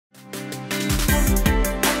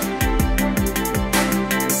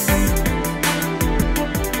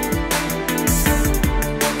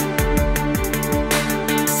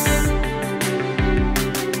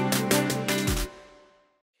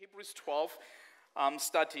I'm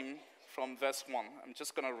starting from verse 1. I'm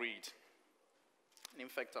just going to read. In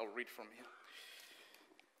fact, I'll read from here.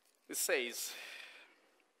 It says,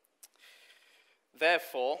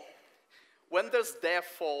 therefore, when there's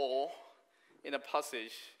therefore in a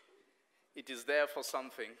passage, it is there for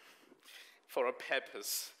something, for a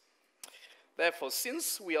purpose. Therefore,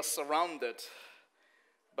 since we are surrounded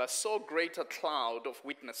by so great a cloud of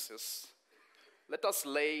witnesses, let us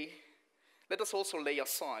also lay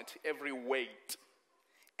aside every weight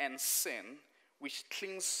and sin which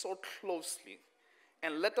clings so closely,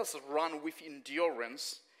 and let us run with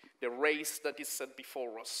endurance the race that is set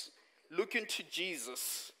before us, looking to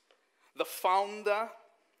Jesus, the founder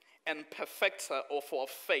and perfecter of our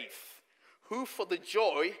faith, who for the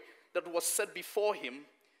joy that was set before him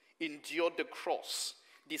endured the cross,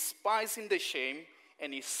 despising the shame,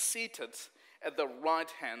 and is seated at the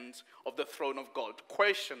right hand of the throne of God.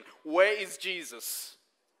 Question, where is Jesus?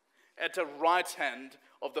 At the right hand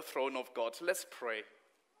of the throne of God. Let's pray.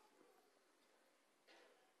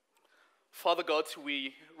 Father God,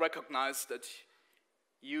 we recognize that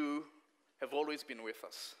you have always been with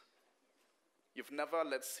us. You've never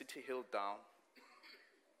let City Hill down,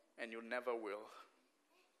 and you never will.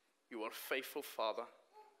 You are a faithful Father.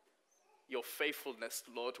 Your faithfulness,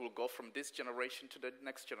 Lord, will go from this generation to the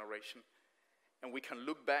next generation. And we can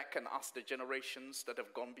look back and ask the generations that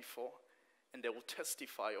have gone before, and they will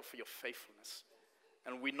testify of your faithfulness.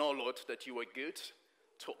 And we know, Lord, that you are good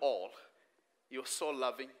to all. You're so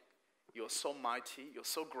loving. You're so mighty. You're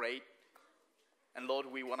so great. And Lord,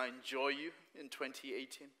 we want to enjoy you in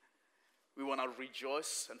 2018. We want to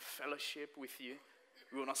rejoice and fellowship with you.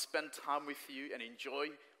 We want to spend time with you and enjoy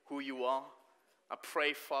who you are. I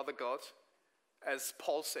pray, Father God, as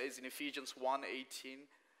Paul says in Ephesians 1:18,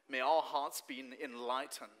 may our hearts be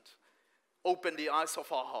enlightened. Open the eyes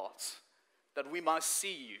of our hearts, that we might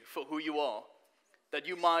see you for who you are, that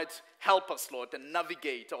you might help us, Lord, and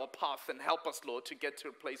navigate our path and help us, Lord, to get to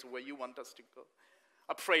a place where you want us to go.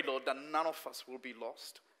 I pray, Lord, that none of us will be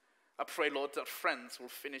lost. I pray, Lord, that friends will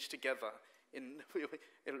finish together in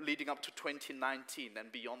leading up to 2019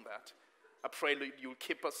 and beyond that. I pray, Lord, you'll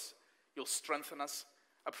keep us, you'll strengthen us.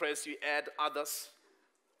 I pray as you add others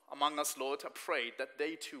among us, Lord, I pray that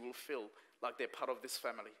they too will feel like they're part of this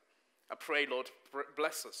family. I pray, Lord,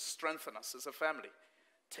 bless us, strengthen us as a family.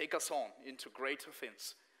 Take us on into greater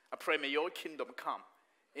things. I pray, may your kingdom come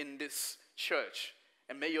in this church,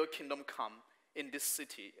 and may your kingdom come in this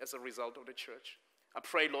city as a result of the church. I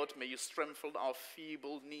pray, Lord, may you strengthen our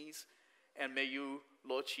feeble knees, and may you,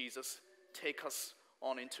 Lord Jesus, take us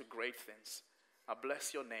on into great things. I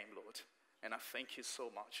bless your name, Lord, and I thank you so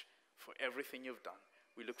much for everything you've done.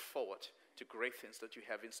 We look forward to great things that you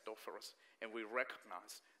have in store for us, and we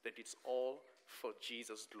recognize that it's all for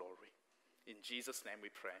Jesus' glory. In Jesus' name we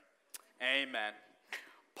pray. Amen.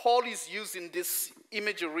 Paul is using this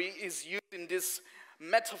imagery, is using this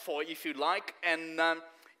metaphor, if you like, and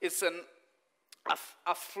it's an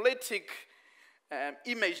athletic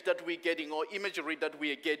image that we're getting, or imagery that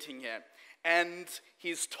we are getting here. And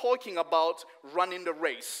he's talking about running the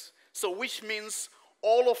race. So which means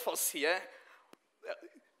all of us here,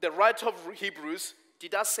 the writer of Hebrews,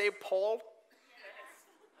 did I say Paul?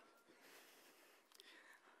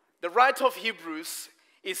 The writer of Hebrews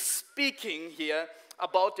is speaking here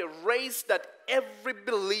about a race that every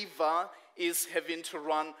believer is having to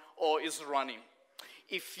run or is running.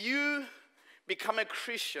 If you become a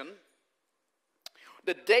Christian,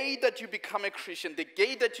 the day that you become a Christian, the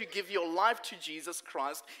day that you give your life to Jesus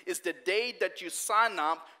Christ, is the day that you sign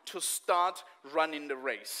up to start running the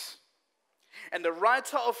race. And the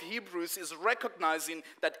writer of Hebrews is recognizing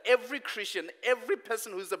that every Christian, every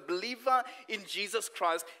person who's a believer in Jesus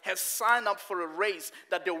Christ has signed up for a race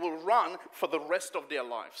that they will run for the rest of their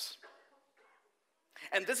lives.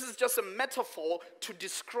 And this is just a metaphor to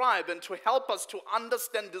describe and to help us to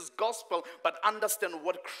understand this gospel, but understand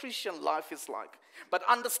what Christian life is like. But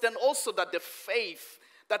understand also that the faith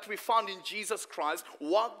that we found in Jesus Christ,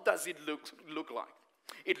 what does it look like?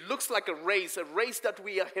 It looks like a race that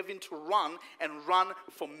we are having to run and run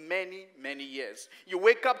for many, many years. You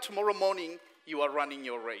wake up tomorrow morning, you are running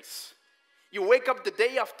your race. You wake up the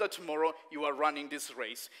day after tomorrow, you are running this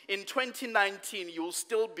race. In 2019, you will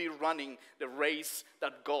still be running the race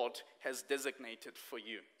that God has designated for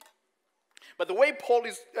you. But the way Paul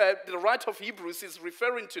is, the writer of Hebrews is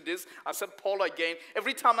referring to this, I said Paul again.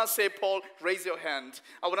 Every time I say Paul, raise your hand.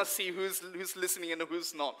 I want to see who's listening and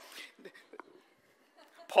who's not.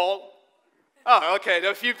 Paul? Oh, okay, there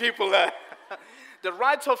are a few people there. The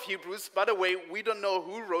writer of Hebrews, by the way, we don't know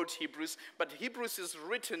who wrote Hebrews, but Hebrews is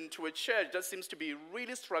written to a church that seems to be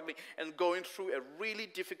really struggling and going through a really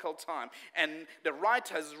difficult time. And the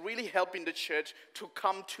writer is really helping the church to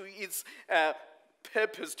come to its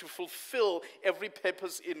purpose, to fulfill every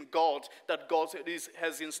purpose in God that God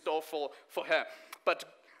has in store for her. But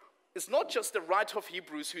it's not just the writer of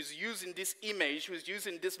Hebrews who's using this image, who's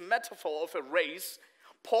using this metaphor of a race.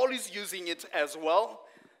 Paul is using it as well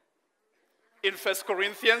in 1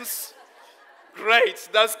 Corinthians. Great,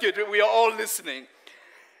 that's good. We are all listening.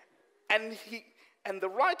 And the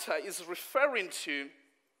writer is referring to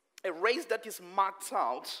a race that is marked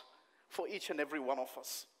out for each and every one of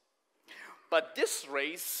us. But this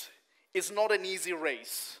race is not an easy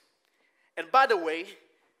race. And by the way,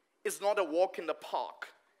 it's not a walk in the park.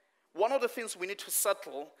 One of the things we need to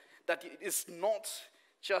settle, that it is not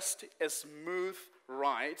just a smooth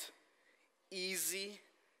ride, easy,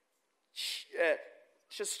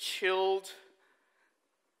 just chilled,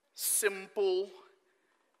 simple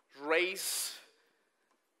race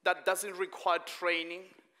that doesn't require training,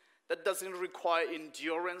 that doesn't require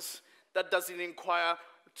endurance, that doesn't require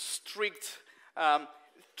strict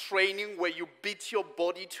training where you beat your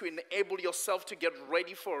body to enable yourself to get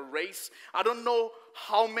ready for a race. I don't know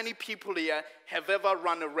how many people here have ever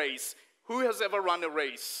run a race. Who has ever run a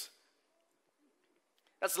race?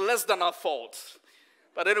 That's less than I thought.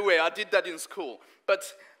 But anyway, I did that in school. But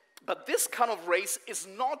this kind of race is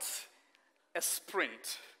not a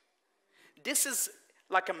sprint. This is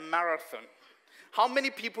like a marathon. How many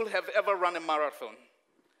people have ever run a marathon?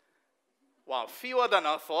 Wow, fewer than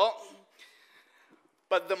I thought.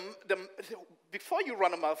 But before you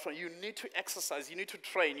run a marathon, you need to exercise, you need to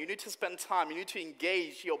train, you need to spend time, you need to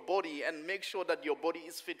engage your body and make sure that your body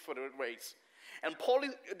is fit for the race. And Paul,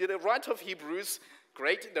 the writer of Hebrews,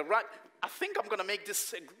 great. I think I'm going to make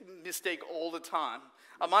this mistake all the time.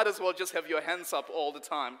 I might as well just have your hands up all the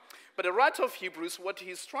time. But the writer of Hebrews, what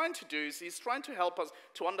he's trying to do is he's trying to help us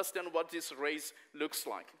to understand what this race looks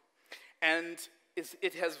like. And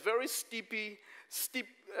it has very steep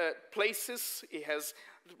places. It has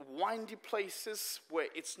windy places where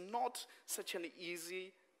it's not such an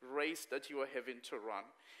easy race that you are having to run.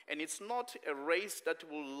 And it's not a race that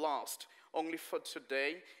will last only for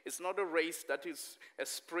today. It's not a race that is a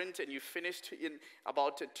sprint and you finished in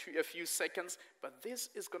about a few seconds. But this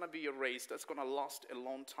is going to be a race that's going to last a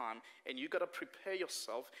long time. And you got to prepare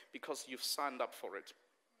yourself because you've signed up for it.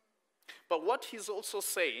 But what he's also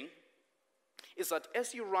saying is that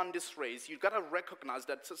as you run this race, you've got to recognize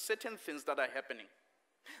that certain things that are happening.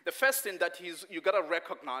 The first thing that you've got to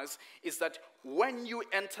recognize is that when you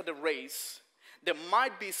enter the race, there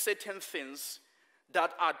might be certain things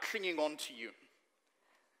that are clinging on to you.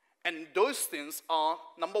 And those things are,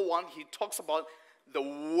 number one, he talks about the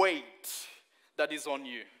weight that is on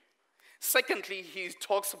you. Secondly, he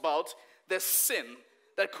talks about the sin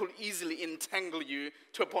that could easily entangle you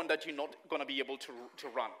to a point that you're not going to be able to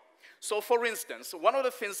run. So for instance, one of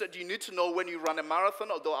the things that you need to know when you run a marathon,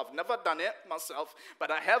 although I've never done it myself, but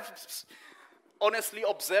I have honestly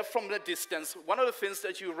observed from the distance, one of the things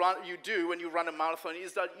that you do when you run a marathon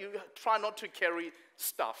is that you try not to carry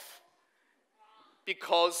stuff.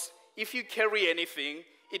 Because if you carry anything,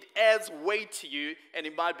 it adds weight to you and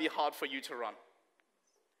it might be hard for you to run.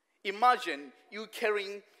 Imagine you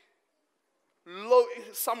carrying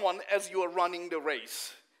someone as you are running the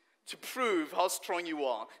race to prove how strong you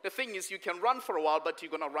are. The thing is, you can run for a while, but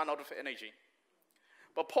you're going to run out of energy.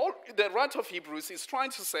 But Paul, the writer of Hebrews, is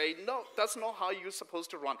trying to say, no, that's not how you're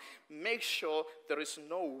supposed to run. Make sure there is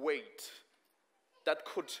no weight that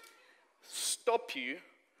could stop you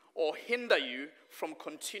or hinder you from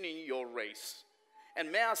continuing your race.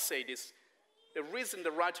 And may I say this, the reason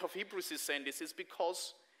the writer of Hebrews is saying this is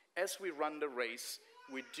because as we run the race,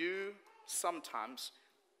 we do sometimes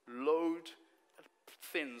load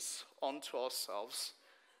things onto ourselves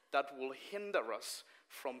that will hinder us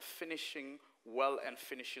from finishing well and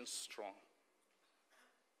finishing strong.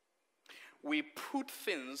 We put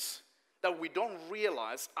things that we don't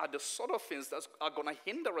realize are the sort of things that are going to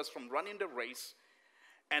hinder us from running the race,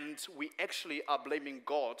 and we actually are blaming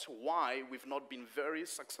God why we've not been very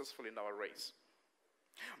successful in our race.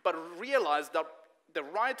 But realize that the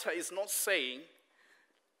writer is not saying,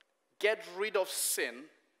 get rid of sin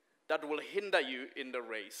that will hinder you in the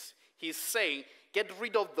race. He's saying, get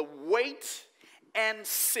rid of the weight and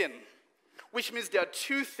sin, which means there are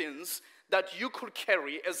two things that you could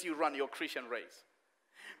carry as you run your Christian race.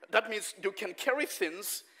 That means you can carry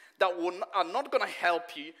things that are not going to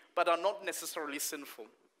help you, but are not necessarily sinful.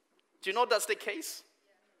 Do you know that's the case?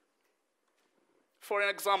 For an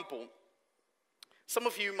example, Some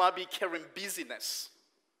of you might be carrying busyness.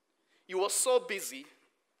 You are so busy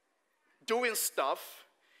doing stuff.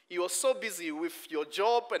 You are so busy with your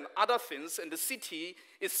job and other things, and the city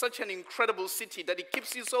is such an incredible city that it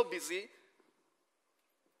keeps you so busy.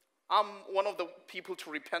 I'm one of the people to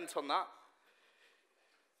repent on that.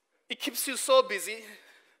 It keeps you so busy.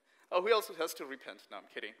 Oh, who else has to repent? No, I'm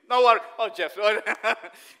kidding. No worry. Oh, Jeff.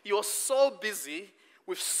 You're so busy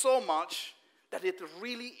with so much that it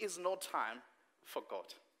really is no time for God.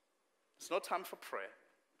 It's no time for prayer.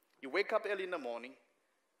 You wake up early in the morning.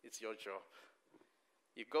 It's your job.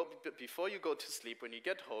 You go before you go to sleep. When you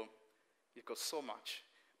get home, you've got so much.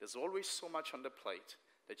 There's always so much on the plate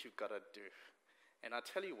that you've got to do. And I'll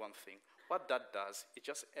tell you one thing. What that does, it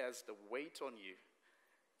just adds the weight on you.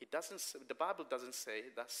 The Bible doesn't say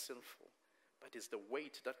that's sinful, but it's the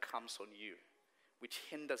weight that comes on you, which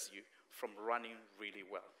hinders you from running really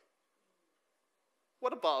well.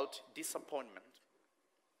 What about disappointment?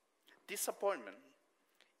 Disappointment.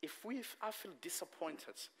 I feel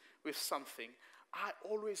disappointed with something, I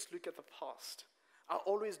always look at the past. I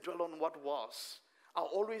always dwell on what was. I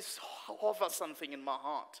always hover something in my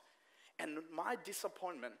heart. And my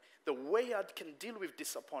disappointment, the way I can deal with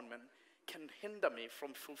disappointment, can hinder me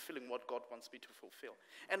from fulfilling what God wants me to fulfill.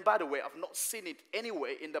 And by the way, I've not seen it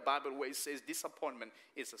anywhere in the Bible where it says disappointment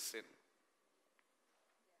is a sin.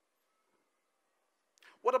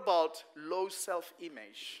 What about low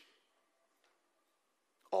self-image?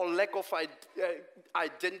 Or lack of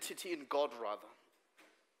identity in God, rather.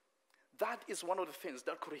 That is one of the things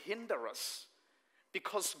that could hinder us.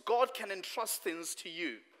 Because God can entrust things to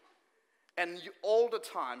you. And all the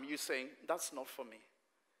time you're saying, that's not for me.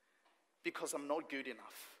 Because I'm not good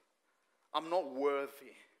enough. I'm not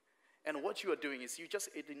worthy. And what you are doing is you're just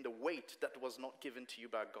adding the weight that was not given to you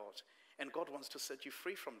by God. And God wants to set you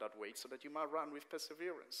free from that weight so that you might run with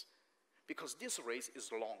perseverance. Because this race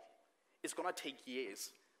is long. It's going to take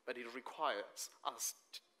years. But it requires us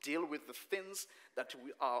to deal with the things that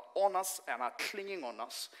we are on us and are clinging on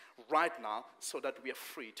us right now so that we are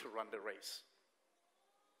free to run the race.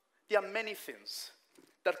 There are many things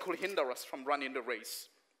that could hinder us from running the race.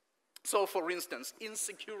 So, for instance,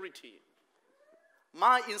 insecurity.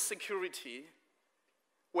 My insecurity,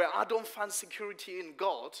 where I don't find security in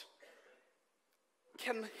God,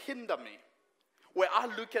 can hinder me. Where I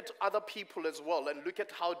look at other people as well and look at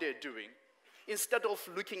how they're doing. Instead of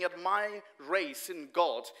looking at my race in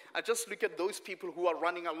God, I just look at those people who are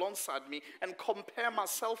running alongside me and compare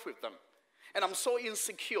myself with them. And I'm so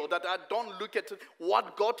insecure that I don't look at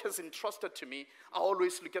what God has entrusted to me. I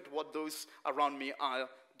always look at what those around me are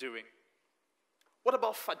doing. What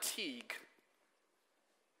about fatigue?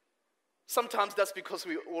 Sometimes that's because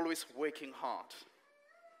we're always working hard.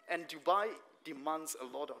 And Dubai demands a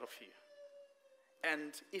lot out of you.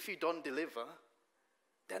 And if you don't deliver,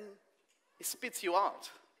 then it spits you out.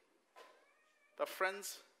 But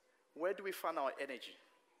friends, where do we find our energy?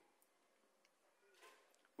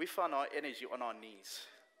 We find our energy on our knees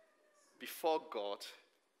before God,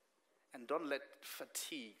 and don't let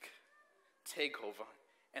fatigue take over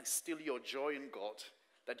and steal your joy in God,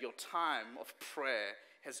 that your time of prayer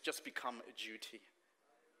has just become a duty.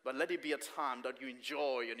 But let it be a time that you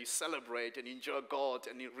enjoy and you celebrate and you enjoy God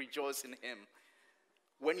and you rejoice in Him.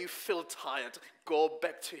 When you feel tired, go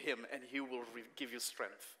back to Him and He will give you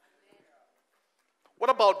strength.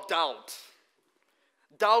 What about doubt?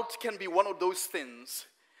 Doubt can be one of those things.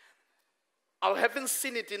 I haven't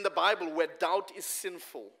seen it in the Bible where doubt is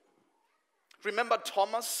sinful. Remember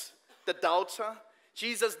Thomas, the doubter?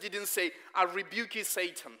 Jesus didn't say, I rebuke you,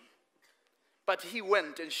 Satan. But He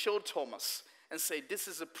went and showed Thomas and said, this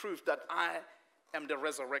is a proof that I am the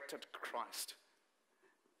resurrected Christ.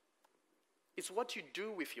 It's what you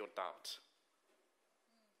do with your doubt.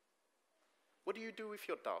 What do you do with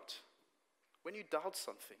your doubt? When you doubt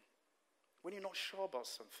something, when you're not sure about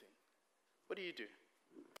something, what do you do?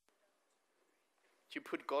 Do you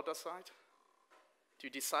put God aside? Do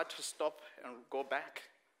you decide to stop and go back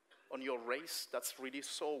on your race that's really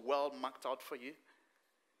so well marked out for you?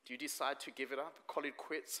 Do you decide to give it up, call it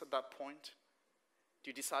quits at that point?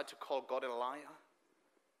 Do you decide to call God a liar?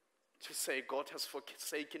 To say God has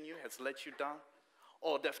forsaken you, has let you down?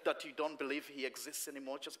 Or that you don't believe He exists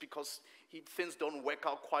anymore just because things don't work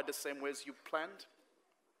out quite the same way as you planned?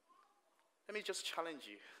 Let me just challenge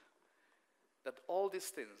you that all these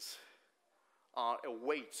things are a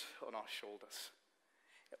weight on our shoulders.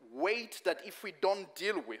 A weight that if we don't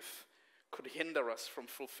deal with, could hinder us from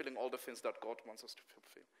fulfilling all the things that God wants us to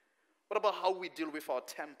fulfill. What about how we deal with our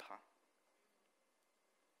temper?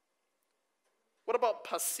 What about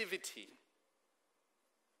passivity?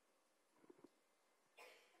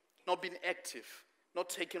 Not being active, not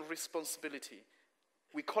taking responsibility.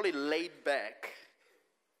 We call it laid back.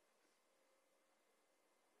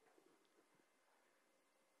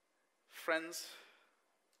 Friends,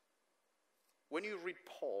 when you read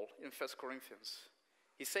Paul in 1 Corinthians,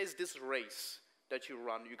 he says this race that you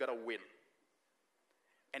run, you got to win.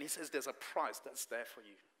 And he says there's a prize that's there for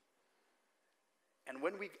you. And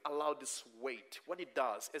when we allow this weight, what it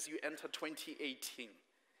does as you enter 2018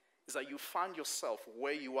 is that you find yourself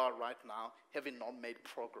where you are right now, having not made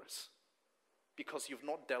progress. Because you've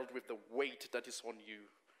not dealt with the weight that is on you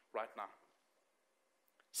right now.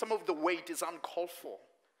 Some of the weight is uncalled for.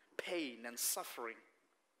 Pain and suffering.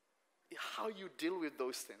 How you deal with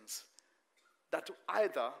those things that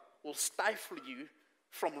either will stifle you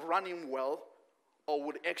from running well or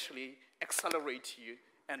would actually accelerate you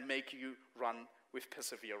and make you run with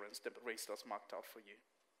perseverance the race that's marked out for you.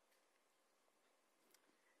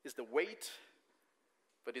 It's the weight,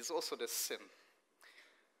 but it's also the sin.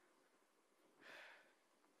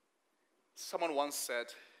 Someone once said,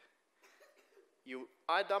 you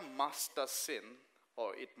either master sin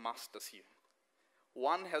or it masters you.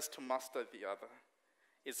 One has to master the other.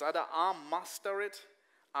 It's either I master it,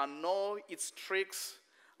 I know its tricks,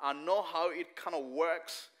 I know how it kind of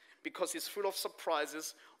works because it's full of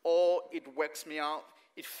surprises, or it works me out,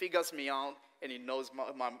 it figures me out, and it knows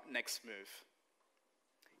my next move.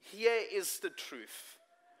 Here is the truth.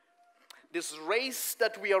 This race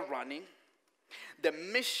that we are running, the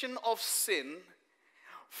mission of sin,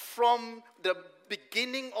 from the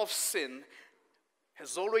beginning of sin,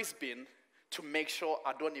 has always been to make sure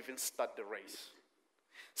I don't even start the race.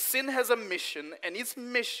 Sin has a mission, and its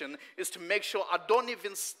mission is to make sure I don't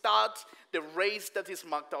even start the race that is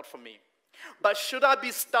marked out for me. But should I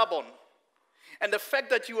be stubborn? And the fact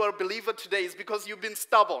that you are a believer today is because you've been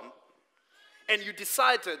stubborn. And you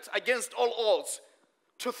decided, against all odds,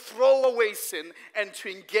 to throw away sin and to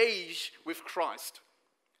engage with Christ.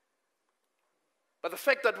 But the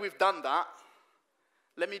fact that we've done that,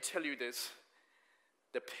 let me tell you this.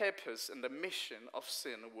 The purpose and the mission of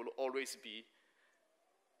sin will always be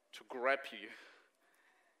to grab you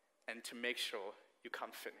and to make sure you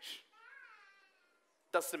can't finish.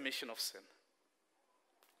 That's the mission of sin.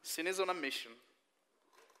 Sin is on a mission,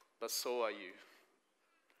 but so are you.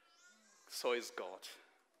 So is God.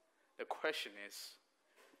 The question is,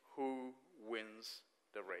 who wins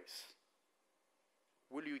the race?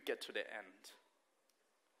 Will you get to the end?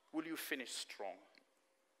 Will you finish strong?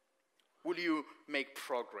 Will you make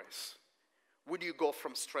progress? Will you go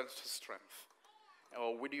from strength to strength?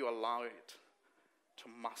 Or will you allow it to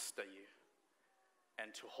master you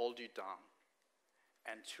and to hold you down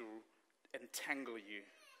and to entangle you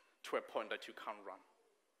to a point that you can't run?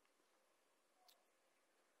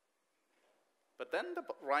 But then the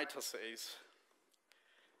writer says,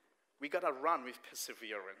 we got to run with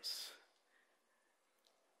perseverance.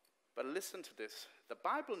 But listen to this. The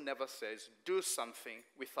Bible never says do something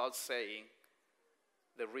without saying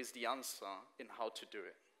there is the answer in how to do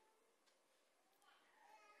it.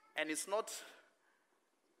 And it's not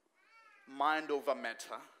mind over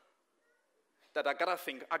matter. That I gotta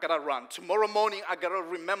think, I gotta run. Tomorrow morning, I gotta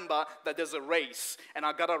remember that there's a race and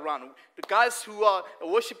I gotta run. The guys who are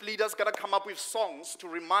worship leaders gotta come up with songs to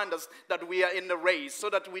remind us that we are in the race, so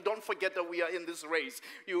that we don't forget that we are in this race.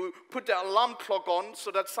 You put the alarm clock on so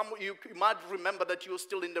that you might remember that you're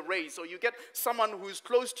still in the race. Or you get someone who's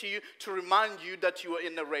close to you to remind you that you are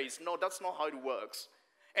in the race. No, that's not how it works.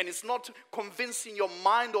 And it's not convincing your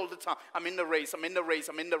mind all the time, I'm in the race, I'm in the race,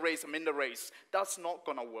 I'm in the race, I'm in the race. That's not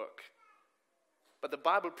gonna work. But the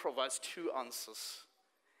Bible provides two answers.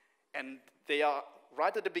 And they are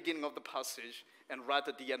right at the beginning of the passage and right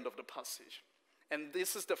at the end of the passage. And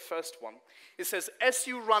this is the first one. It says, as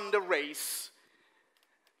you run the race,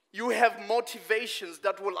 you have motivations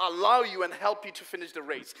that will allow you and help you to finish the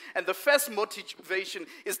race. And the first motivation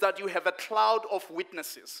is that you have a cloud of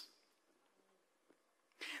witnesses.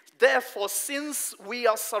 Therefore, since we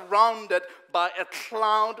are surrounded by a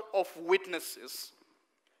cloud of witnesses,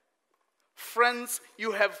 friends,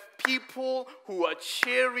 you have people who are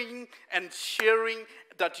cheering and cheering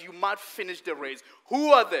that you might finish the race. Who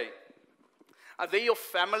are they? Are they your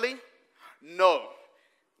family? No.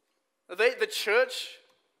 Are they the church?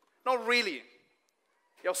 Not really.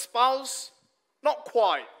 Your spouse? Not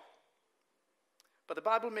quite. But the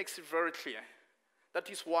Bible makes it very clear. That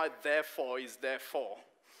is why therefore is therefore.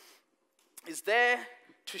 It's there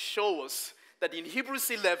to show us that in Hebrews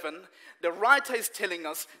 11, the writer is telling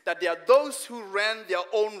us that there are those who ran their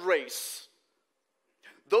own race.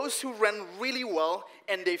 Those who ran really well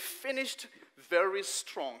and they finished very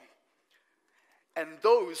strong. And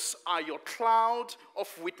those are your cloud of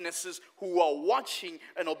witnesses who are watching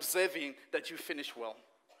and observing that you finish well.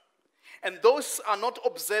 And those are not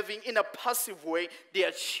observing in a passive way. They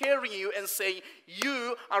are cheering you and saying,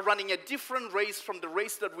 you are running a different race from the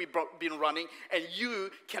race that we've been running, and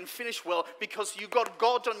you can finish well because you got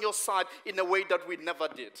God on your side in a way that we never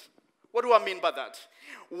did. What do I mean by that?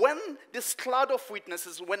 When this cloud of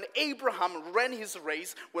witnesses, when Abraham ran his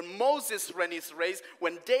race, when Moses ran his race,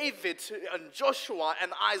 when David and Joshua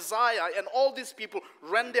and Isaiah and all these people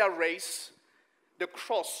ran their race, the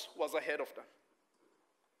cross was ahead of them.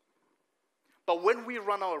 But when we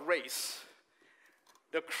run our race,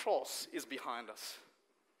 the cross is behind us.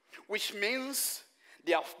 Which means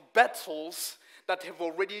there are battles that have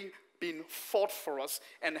already been fought for us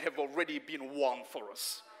and have already been won for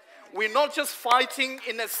us. We're not just fighting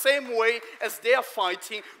in the same way as they are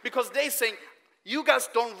fighting, because they're saying, you guys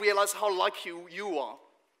don't realize how lucky you are.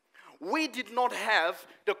 We did not have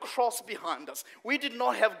the cross behind us. We did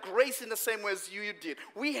not have grace in the same way as you did.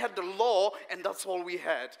 We had the law, and that's all we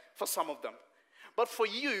had for some of them. But for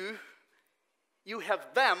you, you have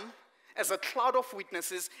them as a cloud of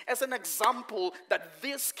witnesses, as an example that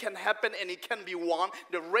this can happen and it can be won,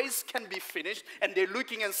 the race can be finished, and they're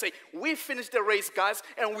looking and say, we finished the race, guys,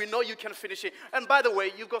 and we know you can finish it. And by the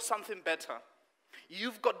way, you've got something better.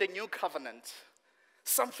 You've got the new covenant,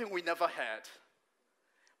 something we never had.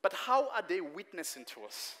 But how are they witnessing to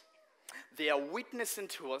us? They are witnessing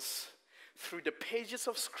to us through the pages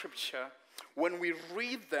of Scripture. When we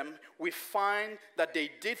read them, we find that they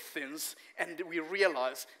did things, and we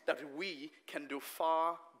realize that we can do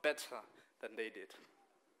far better than they did.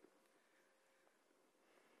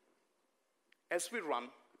 As we run,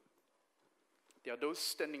 there are those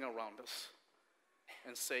standing around us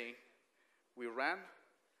and saying, we ran,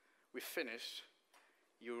 we finished,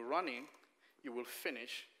 you're running, you will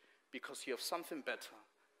finish because you have something better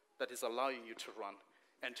that is allowing you to run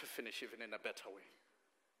and to finish even in a better way.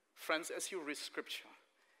 Friends, as you read Scripture,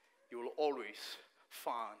 you will always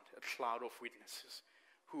find a cloud of witnesses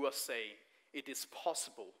who are saying it is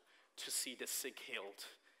possible to see the sick healed.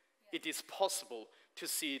 It is possible to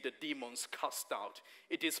see the demons cast out.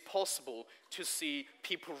 It is possible to see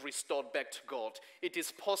people restored back to God. It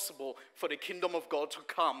is possible for the kingdom of God to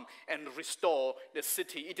come and restore the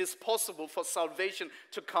city. It is possible for salvation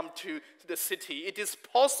to come to the city. It is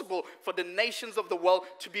possible for the nations of the world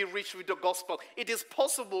to be reached with the gospel. It is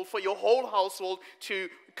possible for your whole household to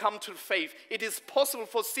come to faith. It is possible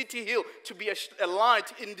for City Hill to be a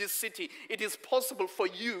light in this city. It is possible for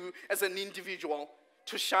you as an individual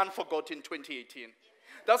to shine for God in 2018.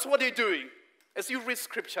 That's what they're doing. As you read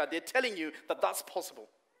Scripture, they're telling you that that's possible.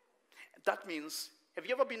 That means, have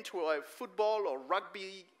you ever been to a football or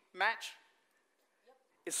rugby match?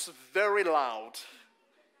 It's very loud.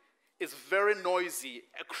 It's very noisy.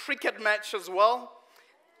 A cricket match as well.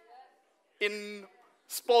 In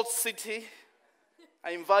Sports City,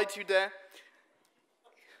 I invite you there.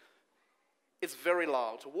 It's very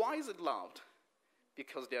loud. Why is it loud?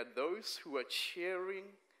 Because there are those who are cheering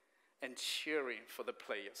and cheering for the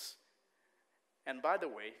players. And by the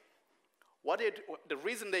way, the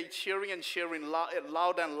reason they're cheering and cheering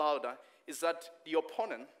louder and louder is that the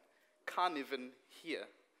opponent can't even hear.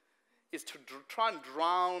 It's to try and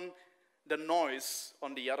drown the noise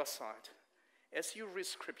on the other side. As you read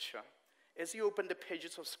Scripture, as you open the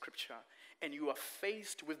pages of Scripture, and you are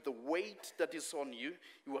faced with the weight that is on you,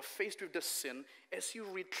 you are faced with the sin, as you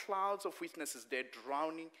read clouds of witnesses, they're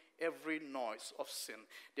drowning every noise of sin.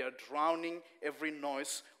 They are drowning every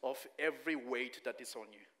noise of every weight that is on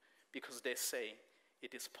you. Because they're saying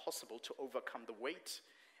it is possible to overcome the weight,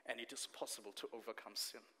 and it is possible to overcome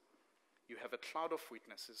sin. You have a cloud of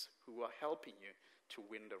witnesses who are helping you to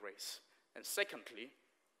win the race. And secondly,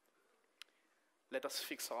 let us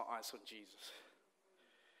fix our eyes on Jesus.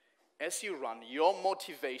 As you run, your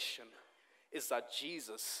motivation is that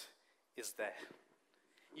Jesus is there.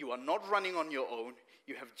 You are not running on your own.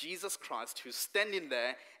 You have Jesus Christ who's standing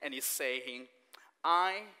there and is saying,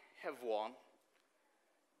 I have won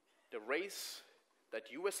the race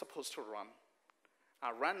that you were supposed to run.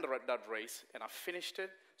 I ran that race and I finished it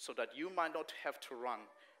so that you might not have to run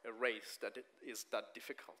a race that is that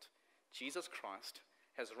difficult. Jesus Christ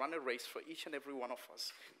has run a race for each and every one of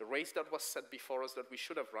us. The race that was set before us that we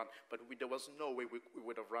should have run, but there was no way we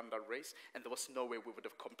would have run that race, and there was no way we would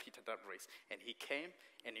have completed that race. And he came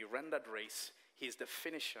and he ran that race. He is the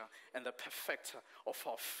finisher and the perfecter of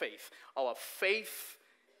our faith. Our faith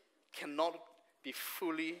cannot be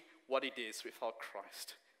fully what it is without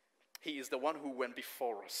Christ. He is the one who went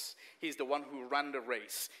before us. He is the one who ran the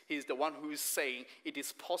race. He is the one who is saying it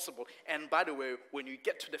is possible. And by the way, when you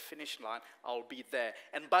get to the finish line, I'll be there.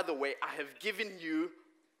 And by the way, I have given you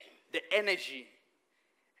the energy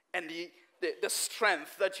and the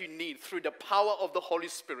strength that you need through the power of the Holy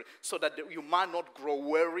Spirit, so that you might not grow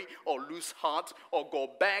weary or lose heart or go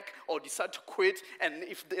back or decide to quit. And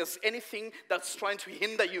if there's anything that's trying to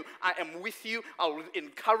hinder you, I am with you. I'll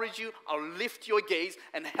encourage you. I'll lift your gaze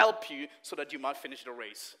and help you so that you might finish the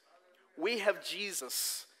race. We have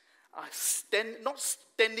Jesus not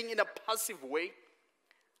standing in a passive way,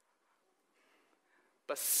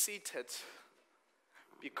 but seated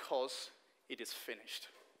because it is finished.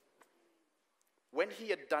 When he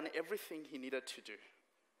had done everything he needed to do,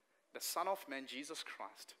 the Son of Man, Jesus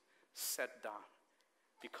Christ, sat down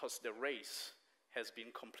because the race has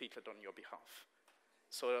been completed on your behalf.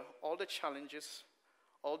 So all the challenges,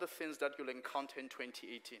 all the things that you'll encounter in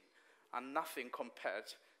 2018 are nothing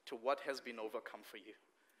compared to what has been overcome for you.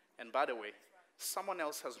 And by the way, someone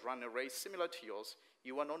else has run a race similar to yours.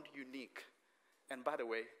 You are not unique. And by the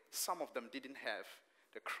way, some of them didn't have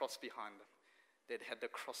the cross behind them. They had the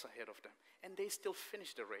cross ahead of them. And they still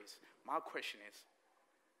finished the race. My question is,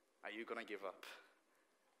 are you going to give up?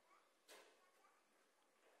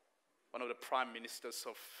 One of the prime ministers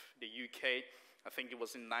of the UK, I think it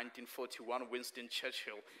was in 1941, Winston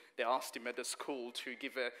Churchill, they asked him at the school to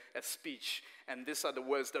give a speech. And these are the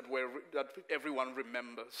words that everyone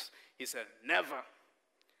remembers. He said, never,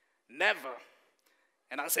 never.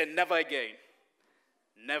 And I said, never again.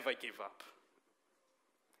 Never give up.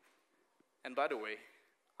 And by the way,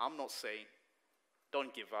 I'm not saying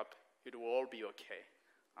don't give up, it will all be okay.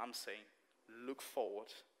 I'm saying look forward,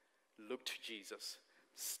 look to Jesus,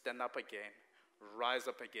 stand up again, rise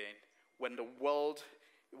up again.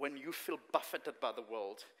 When you feel buffeted by the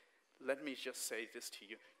world, let me just say this to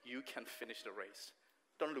you. You can finish the race.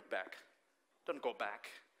 Don't look back. Don't go back.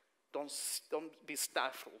 Don't be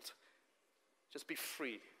stifled. Just be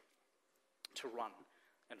free to run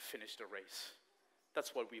and finish the race.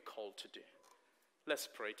 That's what we're called to do. Let's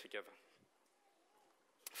pray together.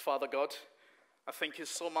 Father God, I thank you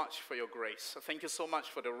so much for your grace. I thank you so much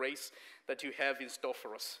for the race that you have in store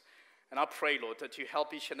for us. And I pray, Lord, that you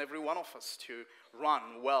help each and every one of us to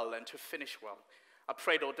run well and to finish well. I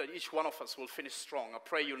pray, Lord, that each one of us will finish strong. I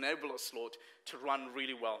pray you enable us, Lord, to run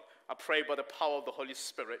really well. I pray by the power of the Holy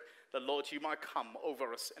Spirit that, Lord, you might come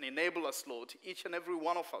over us and enable us, Lord, each and every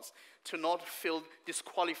one of us, to not feel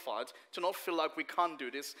disqualified, to not feel like we can't do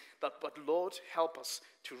this, but Lord, help us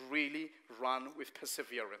to really run with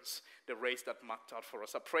perseverance the race that marked out for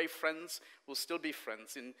us. I pray friends will still be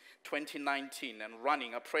friends in 2019 and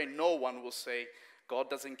running. I pray no one will say, God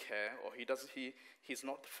doesn't care, or he's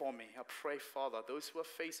not for me. I pray, Father, those who are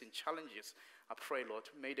facing challenges, I pray, Lord,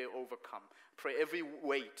 may they overcome. I pray every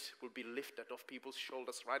weight will be lifted off people's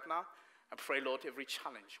shoulders right now. I pray, Lord, every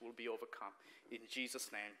challenge will be overcome. In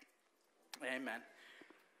Jesus' name, amen.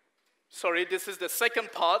 Sorry, this is the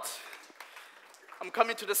second part. I'm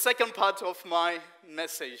coming to the second part of my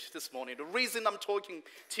message this morning. The reason I'm talking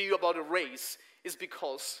to you about a race is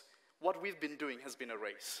because what we've been doing has been a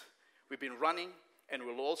race. We've been running, and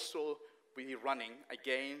we'll also be running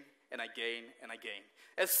again and again and again.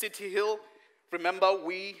 As City Hill, remember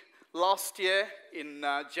last year in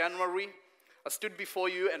January, I stood before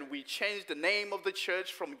you and we changed the name of the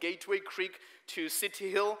church from Gateway Creek to City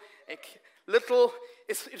Hill. It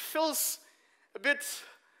feels a bit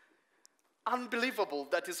unbelievable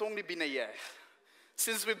that it's only been a year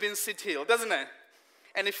since we've been City Hill, doesn't it?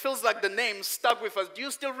 And it feels like the name stuck with us. Do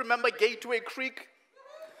you still remember Gateway Creek?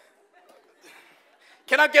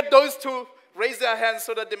 Can I get those to raise their hands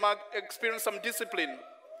so that they might experience some discipline?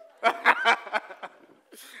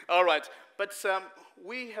 All right. But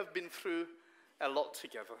we have been through a lot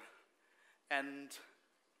together. And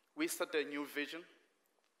we set a new vision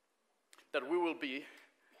that we will be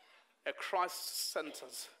a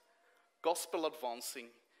Christ-centered, gospel-advancing,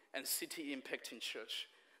 and city-impacting church.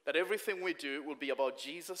 That everything we do will be about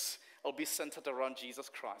Jesus, will be centered around Jesus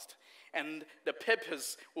Christ. And the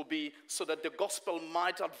purpose will be so that the gospel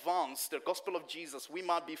might advance, the gospel of Jesus. We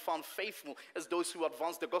might be found faithful as those who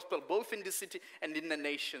advance the gospel both in the city and in the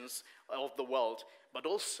nations of the world. But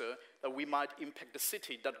also that we might impact the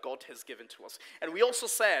city that God has given to us. And we also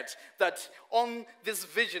said that on this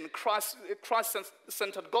vision,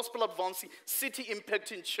 Christ-centered, gospel-advancing,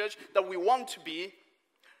 city-impacting church that we want to be,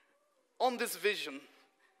 on this vision,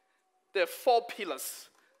 there are 4 pillars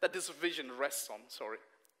that this vision rests on,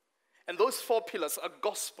 And those 4 pillars are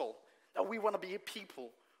gospel, that we want to be a people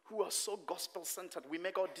who are so gospel-centered. We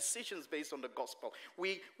make our decisions based on the gospel.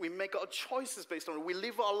 We make our choices based on it. We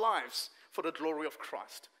live our lives for the glory of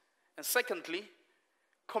Christ. And secondly,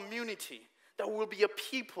 community. That we'll be a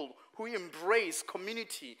people who embrace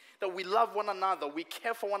community, that we love one another, we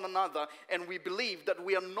care for one another, and we believe that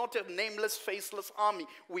we are not a nameless, faceless army.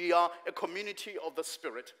 We are a community of the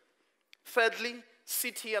Spirit. Thirdly,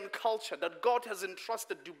 city and culture, that God has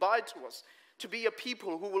entrusted Dubai to us to be a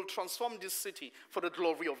people who will transform this city for the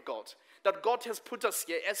glory of God. That God has put us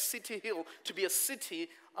here as City Hill to be a city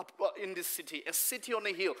up in this city, a city on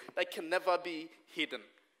a hill that can never be hidden.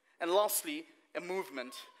 And lastly, a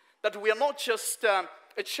movement. That we are not just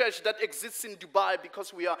a church that exists in Dubai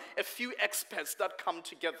because we are a few expats that come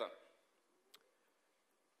together.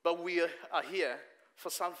 But we are here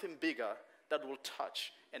for something bigger that will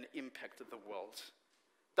touch and impact the world.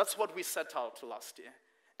 That's what we set out last year.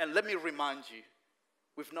 And let me remind you,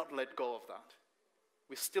 we've not let go of that.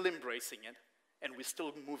 We're still embracing it, and we're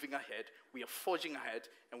still moving ahead. We are forging ahead,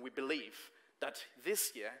 and we believe that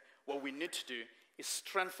this year, what we need to do is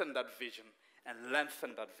strengthen that vision and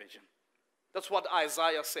lengthen that vision. That's what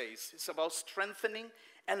Isaiah says. It's about strengthening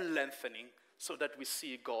and lengthening so that we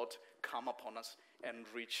see God come upon us and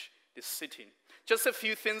reach this city. Just a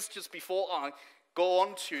few things just before I go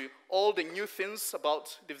on to all the new things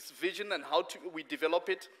about this vision and how we develop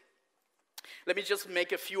it. Let me just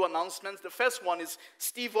make a few announcements. The first one is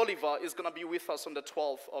Steve Oliver is going to be with us on the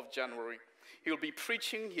 12th of January. He'll be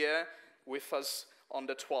preaching here with us on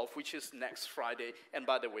the 12th, which is next Friday. And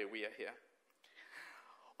by the way, we are here.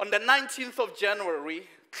 On the 19th of January,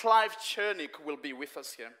 Clive Chernick will be with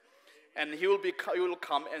us here. And he will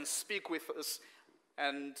come and speak with us.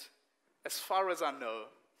 And as far as I know,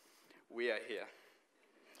 we are here.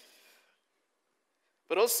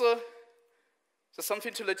 But also, just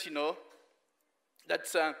something to let you know,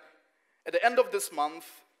 that at the end of this month,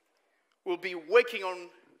 we'll be working on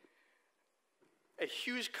a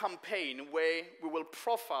huge campaign where we will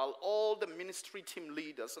profile all the ministry team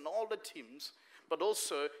leaders and all the teams, but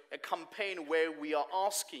also a campaign where we are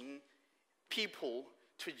asking people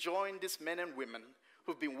to join these men and women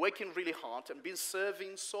who've been working really hard and been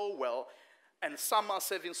serving so well, and some are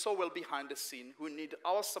serving so well behind the scene, who need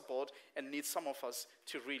our support and need some of us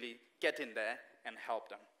to really get in there and help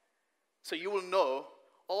them. So you will know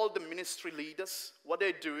all the ministry leaders, what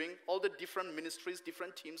they're doing, all the different ministries,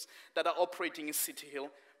 different teams that are operating in City Hill,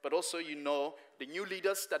 but also you know the new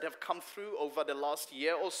leaders that have come through over the last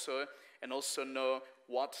year or so, and also know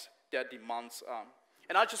what their demands are.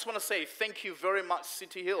 And I just want to say thank you very much,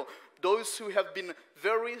 City Hill. Those who have been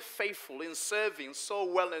very faithful in serving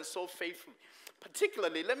so well and so faithfully.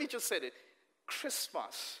 Particularly, let me just say that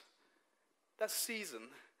Christmas, that season,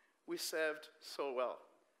 we served so well.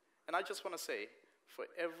 And I just want to say, for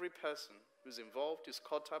every person who's involved, who's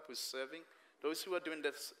caught up, who's serving, those who are doing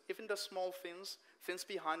this, even the small things, things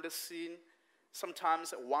behind the scene,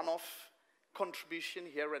 sometimes a one-off contribution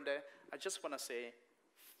here and there, I just want to say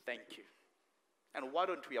thank you. And why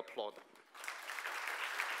don't we applaud them?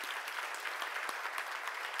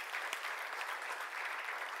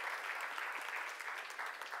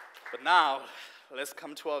 But now, let's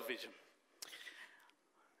come to our vision.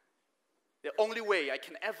 The only way I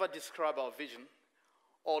can ever describe our vision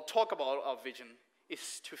or talk about our vision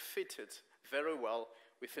is to fit it very well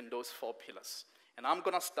within those 4 pillars. And I'm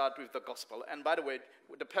going to start with the gospel. And by the way,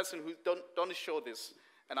 the person who don't show this,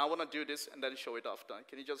 and I want to do this and then show it after.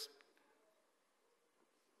 Can you just...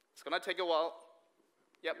 It's going to take a while.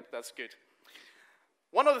 Yep, that's good.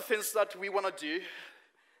 One of the things that we want to do,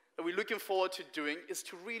 that we're looking forward to doing, is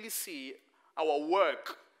to really see our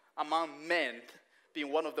work among men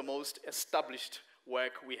being one of the most established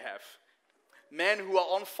work we have. Men who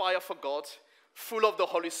are on fire for God, full of the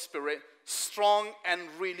Holy Spirit, strong and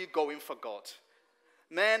really going for God.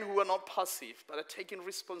 Men who are not passive, but are taking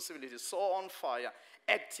responsibility, so on fire,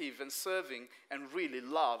 active and serving, and really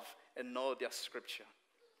love and know their scripture.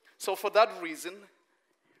 So for that reason,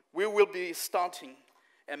 we will be starting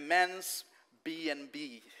a men's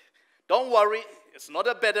B&B. Don't worry, it's not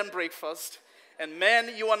a bed and breakfast. And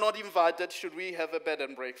men, you are not invited should we have a bed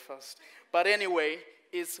and breakfast. But anyway,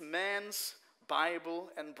 it's men's Bible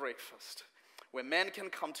and breakfast, where men can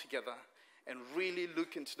come together and really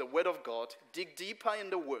look into the Word of God, dig deeper in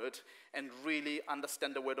the Word, and really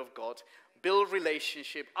understand the Word of God, build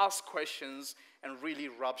relationship, ask questions, and really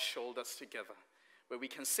rub shoulders together, where we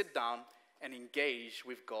can sit down and engage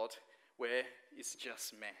with God, where it's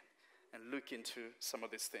just men, and look into some of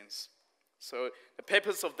these things. So the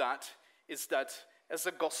purpose of that is that as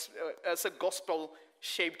a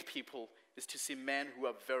gospel-shaped people is to see men who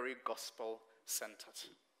are very gospel-centered.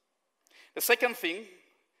 The second thing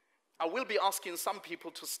I will be asking some people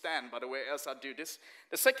to stand, by the way, as I do this.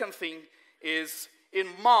 The second thing is in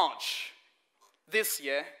March this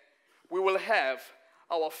year, we will have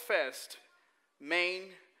our first main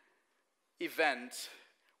event,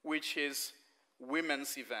 which is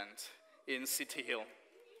women's event in City Hill.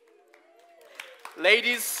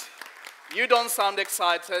 Ladies, you don't sound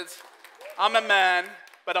excited. I'm a man,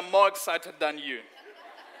 but I'm more excited than you.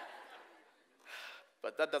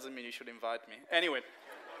 But that doesn't mean you should invite me. Anyway,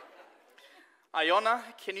 Iona,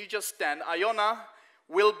 can you just stand? Iona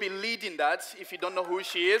will be leading that, if you don't know who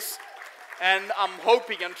she is. And I'm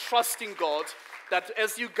hoping and trusting God that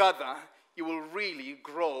as you gather, you will really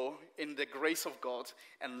grow in the grace of God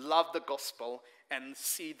and love the gospel and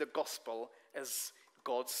see the gospel as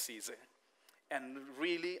God sees it. And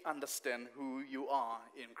really understand who you are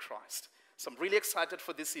in Christ. So I'm really excited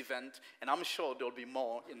for this event, and I'm sure there'll be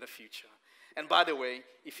more in the future. And by the way,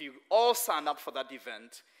 if you all sign up for that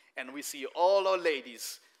event, and we see all our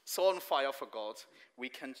ladies so on fire for God, we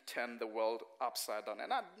can turn the world upside down.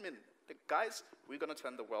 And I mean, the guys, we're going to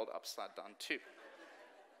turn the world upside down too.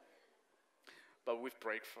 But with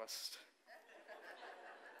breakfast.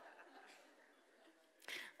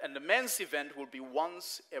 And the men's event will be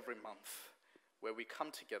once every month, where we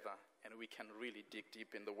come together and we can really dig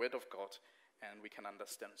deep in the Word of God and we can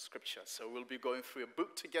understand Scripture. So we'll be going through a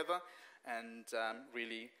book together and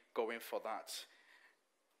really going for that.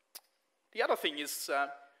 The other thing is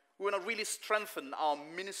we want to really strengthen our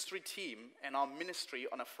ministry team and our ministry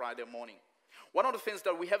on a Friday morning. One of the things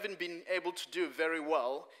that we haven't been able to do very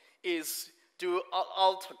well is do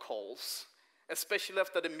altar calls, especially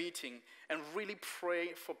after the meeting, and really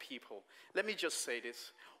pray for people. Let me just say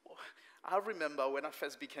this. I remember when I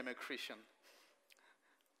first became a Christian,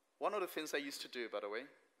 one of the things I used to do, by the way,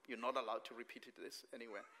 you're not allowed to repeat this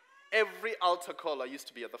anywhere. Every altar call I used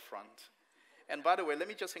to be at the front. And by the way, let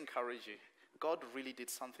me just encourage you. God really did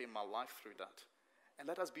something in my life through that. And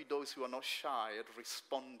let us be those who are not shy at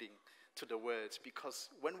responding to the words, because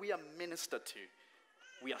when we are ministered to,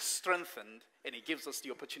 we are strengthened, and it gives us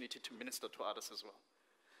the opportunity to minister to others as well.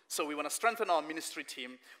 So we want to strengthen our ministry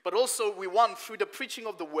team, but also we want, through the preaching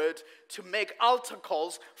of the word, to make altar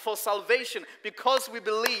calls for salvation, because we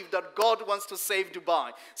believe that God wants to save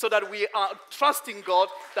Dubai. So that we are trusting God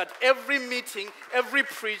that every meeting, every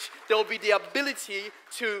preach, there will be the ability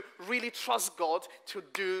to really trust God to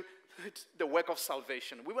do the work of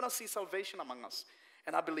salvation. We want to see salvation among us.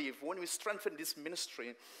 And I believe when we strengthen this ministry,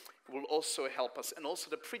 it will also help us. And also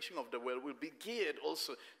the preaching of the word will be geared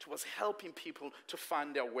also towards helping people to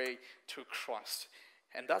find their way to Christ.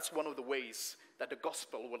 And that's one of the ways that the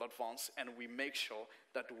gospel will advance, and we make sure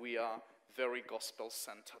that we are very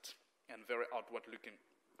gospel-centered and very outward-looking.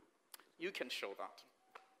 You can show that.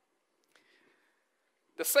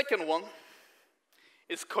 The second one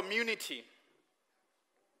is community.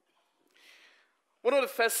 One of the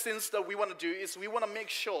first things that we want to do is we want to make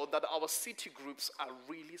sure that our city groups are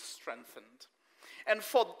really strengthened. And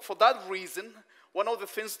for that reason, one of the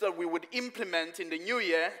things that we would implement in the new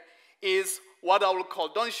year is what I will call,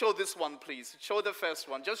 don't show this one please, show the first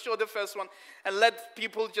one. Just show the first one and let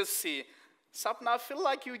people just see. Sapna, I feel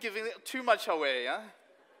like you're giving too much away, yeah?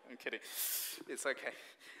 I'm kidding, it's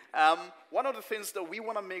okay. One of the things that we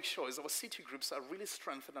want to make sure is our city groups are really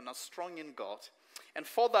strengthened and are strong in God. And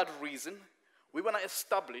for that reason, we want to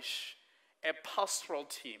establish a pastoral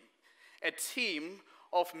team, a team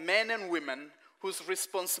of men and women whose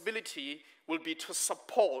responsibility will be to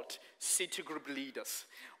support city group leaders.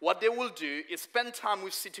 What they will do is spend time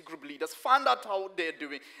with city group leaders, find out how they're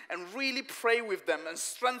doing, and really pray with them and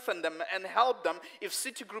strengthen them and help them. If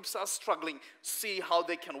city groups are struggling, see how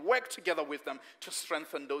they can work together with them to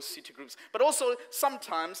strengthen those city groups. But also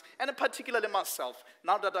sometimes, and particularly myself,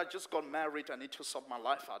 now that I just got married, I need to sort my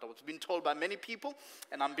life out. I was being told by many people,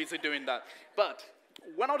 and I'm busy doing that. But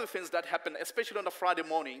one of the things that happen, especially on a Friday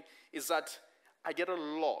morning, is that I get a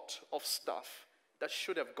lot of stuff that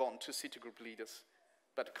should have gone to city group leaders,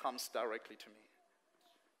 but comes directly to me.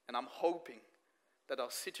 And I'm hoping that our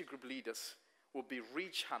city group leaders will be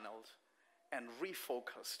rechanneled and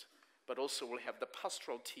refocused, but also will have the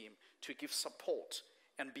pastoral team to give support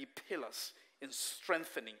and be pillars in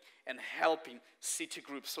strengthening and helping city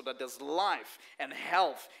groups so that there's life and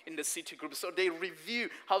health in the city groups. So they review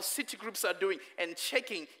how city groups are doing and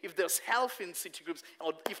checking if there's health in city groups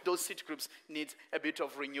or if those city groups need a bit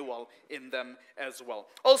of renewal in them as well.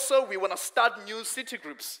 Also, we want to start new city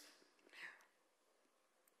groups.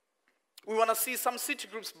 We want to see some city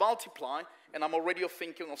groups multiply, and I'm already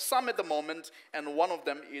thinking of some at the moment, and one of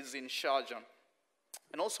them is in Sharjah.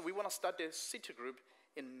 And also, we want to start a city group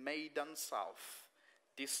in Maidan South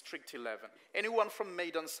District 11. Anyone from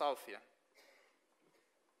Maidan South here?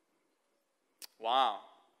 Wow.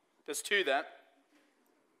 There's 2 there.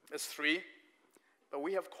 There's 3. But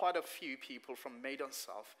we have quite a few people from Maidan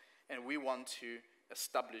South, and we want to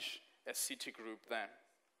establish a city group there.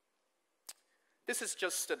 This is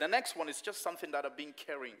just, the next one is just something that I've been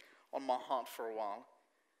carrying on my heart for a while.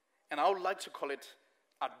 And I would like to call it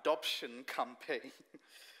adoption campaign.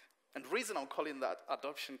 And the reason I'm calling that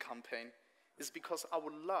adoption campaign is because I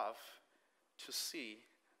would love to see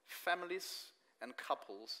families and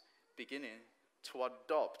couples beginning to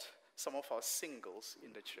adopt some of our singles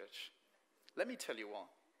in the church. Let me tell you what,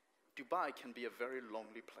 Dubai can be a very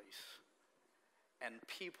lonely place. And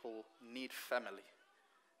people need family.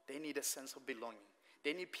 They need a sense of belonging.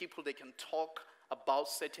 They need people they can talk about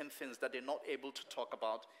certain things that they're not able to talk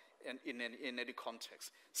about in any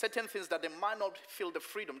context. Certain things that they might not feel the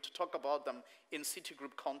freedom to talk about them in city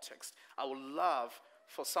group context. I would love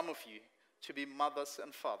for some of you to be mothers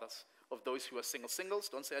and fathers of those who are single. Singles,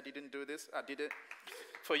 don't say I didn't do this, I did it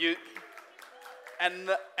for you.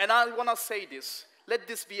 And I want to say this, let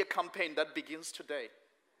this be a campaign that begins today.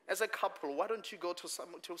 As a couple, why don't you go to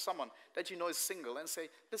someone that you know is single and say,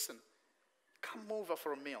 listen, come over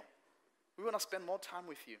for a meal. We want to spend more time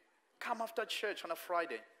with you. Come after church on a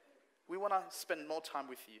Friday. We want to spend more time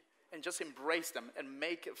with you and just embrace them and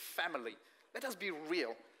make a family. Let us be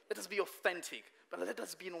real. Let us be authentic. But let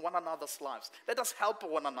us be in one another's lives. Let us help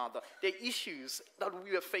one another. There are issues that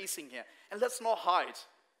we are facing here. And let's not hide.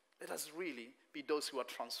 Let us really be those who are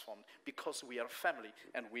transformed because we are a family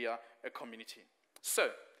and we are a community. So,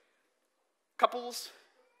 couples,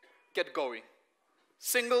 get going.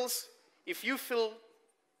 Singles, if you feel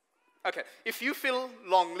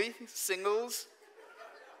lonely, singles,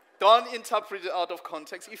 don't interpret it out of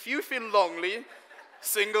context. If you feel lonely,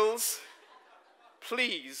 singles,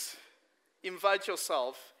 please invite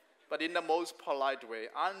yourself, but in the most polite way.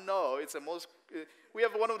 I know it's we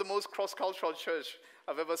have one of the most cross-cultural church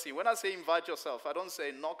I've ever seen. When I say invite yourself, I don't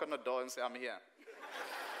say knock on the door and say I'm here.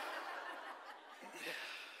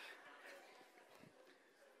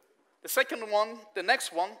 The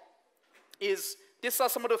next one is, these are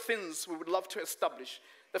some of the things we would love to establish.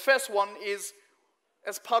 The first one is,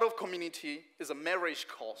 as part of community, is a marriage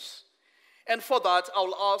course. And for that, I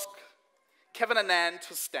will ask Kevin and Ann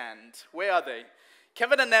to stand. Where are they?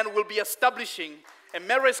 Kevin and Ann will be establishing a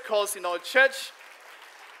marriage course in our church.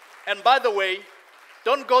 And by the way,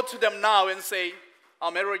 don't go to them now and say,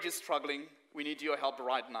 our marriage is struggling, we need your help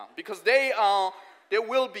right now. Because they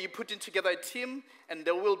will be putting together a team, and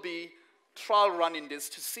there will be trial running this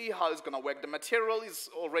to see how it's going to work. The material is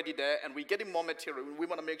already there, and we're getting more material. We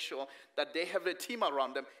want to make sure that they have a team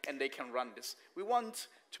around them, and they can run this. We want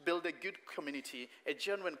to build a good community, a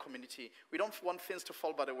genuine community. We don't want things to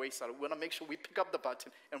fall by the wayside. We want to make sure we pick up the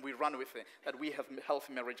baton, and we run with it, that we have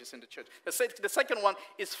healthy marriages in the church. The second one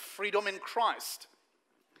is freedom in Christ.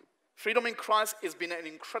 Freedom in Christ has been an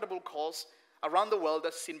incredible cause around the world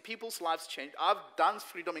that's seen people's lives change. I've done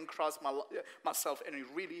Freedom in Christ myself, and it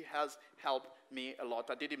really has helped me a lot.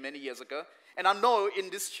 I did it many years ago. And I know in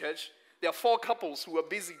this church, there are 4 couples who are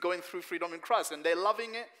busy going through Freedom in Christ, and they're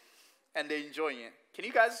loving it, and they're enjoying it. Can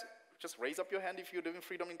you guys just raise up your hand if you're doing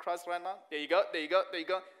Freedom in Christ right now? There you go, there you go, there you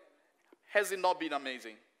go. Has it not been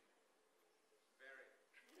amazing?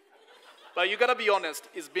 Very. But you got to be honest,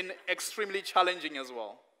 it's been extremely challenging as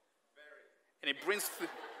well. Very. And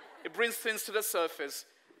it brings things to the surface.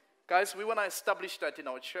 Guys, we want to establish that in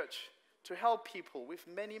our church to help people with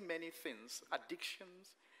many, many things,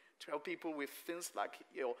 addictions, to help people with things like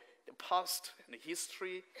the past and the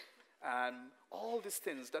history, and all these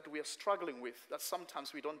things that we are struggling with that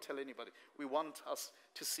sometimes we don't tell anybody. We want us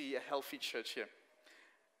to see a healthy church here.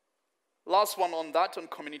 Last one on that, on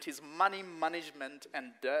communities, money management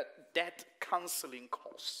and debt counseling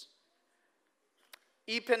course.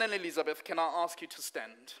 Epen and Elizabeth, can I ask you to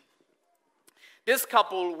stand? This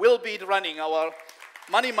couple will be running our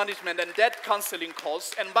money management and debt counseling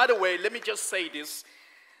course. And by the way, let me just say this.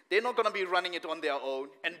 They're not going to be running it on their own.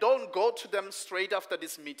 And don't go to them straight after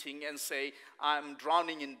this meeting and say, I'm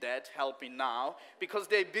drowning in debt, help me now. Because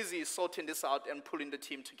they're busy sorting this out and pulling the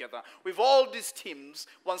team together. With all these teams,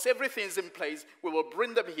 once everything is in place, we will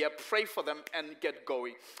bring them here, pray for them, and get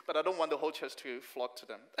going. But I don't want the whole church to flock to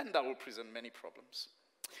them. And that will present many problems.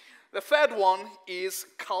 The third one is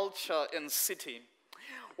culture and city.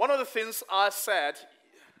 One of the things I said,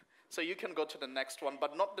 so you can go to the next one,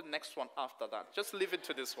 but not the next one after that. Just leave it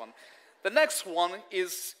to this one. The next one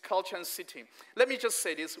is culture and city. Let me just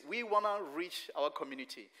say this. We want to reach our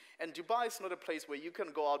community. And Dubai is not a place where you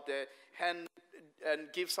can go out there and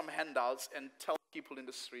give some handouts and tell people in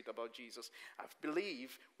the street about Jesus. I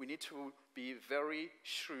believe we need to be very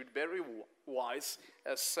shrewd, very wise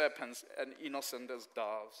as serpents and innocent as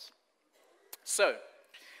doves. So,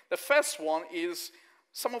 the first one is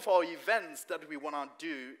some of our events that we want to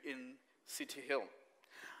do in City Hill.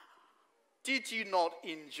 Did you not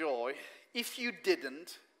enjoy? If you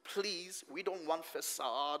didn't, please, we don't want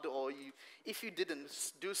facade, or if you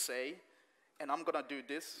didn't, do say, and I'm going to do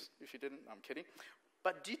this. If you didn't, I'm kidding.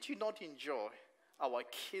 But did you not enjoy our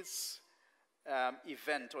kids'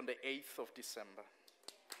 event on the 8th of December?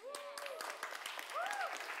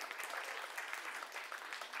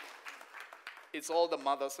 It's all the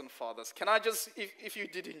mothers and fathers. Can I just, if you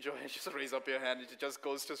did enjoy it, just raise up your hand. It just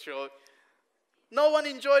goes to show. No one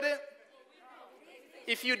enjoyed it?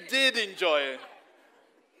 If you did enjoy it,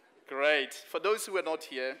 great. For those who were not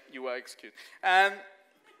here, you are excused. And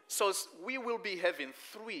so we will be having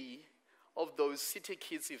 3 of those City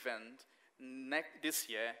Kids events this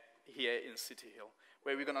year here in City Hill,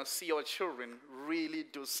 where we're going to see our children really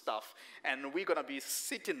do stuff. And we're going to be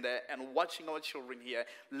sitting there and watching our children here,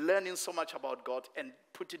 learning so much about God and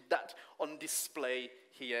putting that on display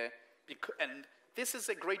here. And this is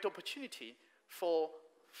a great opportunity for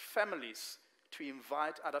families to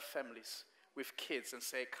invite other families with kids and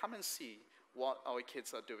say, come and see what our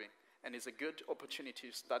kids are doing. And it's a good opportunity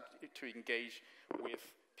to start to engage with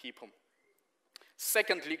people.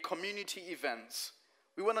 Secondly, community events.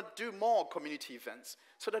 We want to do more community events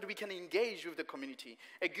so that we can engage with the community.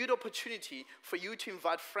 A good opportunity for you to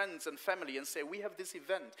invite friends and family and say, we have this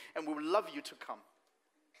event and we would love you to come.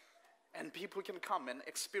 And people can come and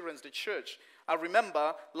experience the church. I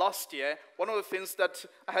remember last year, one of the things that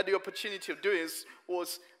I had the opportunity of doing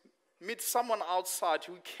was meet someone outside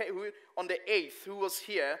who on the 8th, who was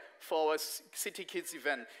here for our City Kids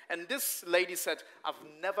event. And this lady said, I've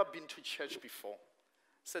never been to church before.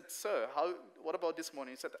 I said, sir, what about this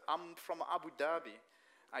morning? He said, I'm from Abu Dhabi.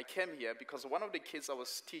 I came here because one of the kids I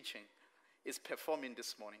was teaching is performing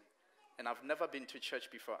this morning. And I've never been to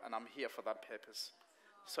church before, and I'm here for that purpose.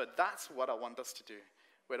 So that's what I want us to do.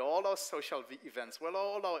 With all our social events, with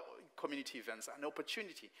all our community events, an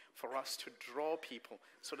opportunity for us to draw people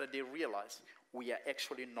so that they realize we are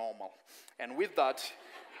actually normal. And with that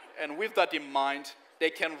in mind,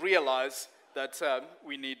 they can realize that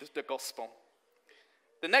we need the gospel.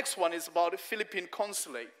 The next one is about the Philippine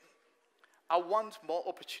consulate. I want more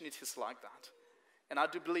opportunities like that. And I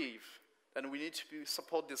do believe that we need to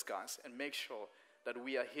support these guys and make sure that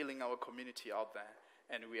we are healing our community out there.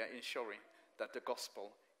 And we are ensuring that the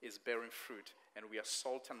gospel is bearing fruit and we are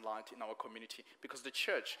salt and light in our community. Because the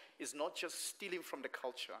church is not just stealing from the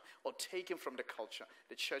culture or taking from the culture.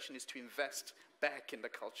 The church needs to invest back in the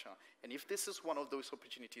culture. And if this is one of those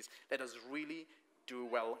opportunities, let us really do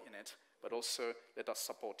well in it, but also let us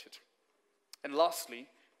support it. And lastly,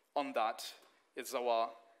 on that is our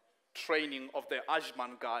training of the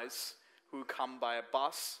Ajman guys who come by a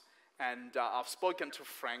bus. And I've spoken to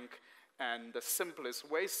Frank. And the Simplest,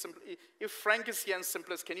 if Frank is here and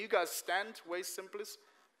Simplest, can you guys stand? Where's Simplest?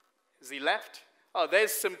 Is he left? Oh,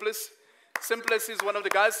 there's Simplest. Simplest is one of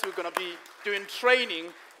the guys who are going to be doing training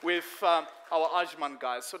with our Ajman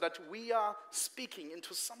guys so that we are speaking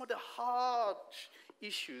into some of the hard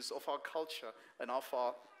issues of our culture and of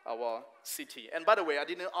our city. And by the way, I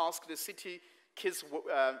didn't ask the city kids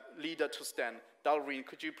leader to stand. Dalreen,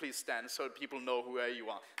 could you please stand so people know who you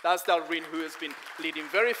are? That's Dalreen, who has been leading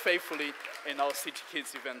very faithfully in our City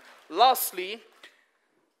Kids event. Lastly,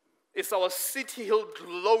 it's our City Hill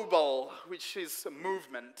Global, which is a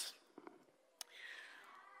movement.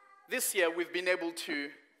 This year, we've been able to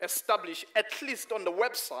establish, at least on the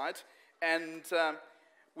website, and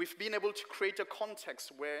we've been able to create a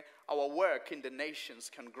context where our work in the nations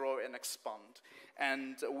can grow and expand.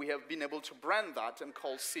 And we have been able to brand that and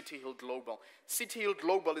call City Hill Global. City Hill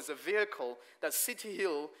Global is a vehicle that City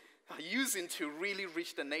Hill are using to really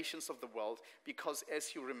reach the nations of the world because,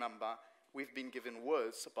 as you remember, we've been given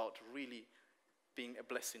words about really being a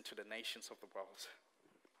blessing to the nations of the world.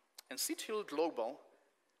 And City Hill Global,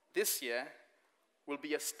 this year, will be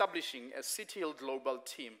establishing a City Hill Global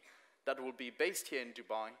team that will be based here in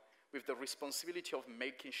Dubai with the responsibility of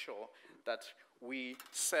making sure that we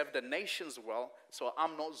serve the nations well. So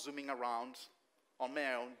I'm not zooming around on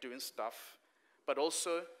my own doing stuff, but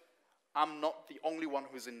also I'm not the only one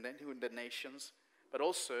who's in the nations, but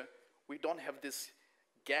also we don't have this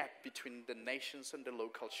gap between the nations and the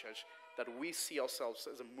local church, that we see ourselves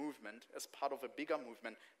as a movement, as part of a bigger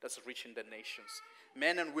movement that's reaching the nations.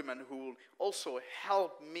 Men and women who will also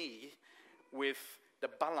help me with the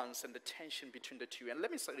balance and the tension between the two. And let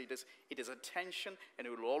me say this, it is a tension and it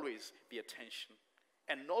will always be a tension.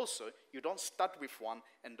 And also, you don't start with one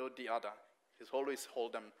and do the other. You always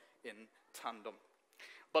hold them in tandem.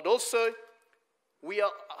 But also,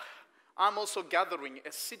 I'm also gathering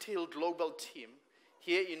a City Hill Global team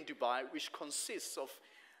here in Dubai, which consists of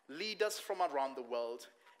leaders from around the world,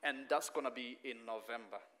 and that's going to be in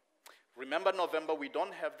November. Remember, November, we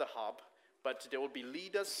don't have the hub, but there will be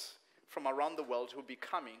leaders from around the world who will be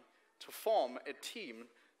coming to form a team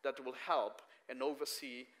that will help and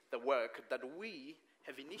oversee the work that we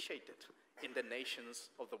have initiated in the nations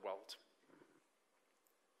of the world.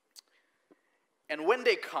 And when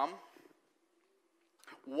they come,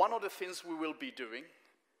 one of the things we will be doing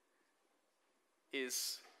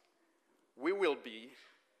is we will be,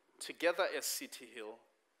 together as City Hill,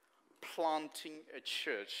 planting a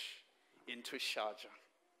church into Sharjah.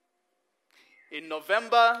 In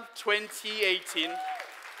November 2018,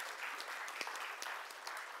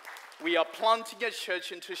 we are planting a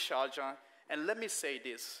church into Sharjah, and let me say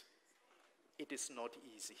this, it is not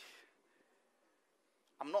easy.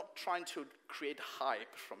 I'm not trying to create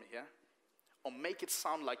hype from here or make it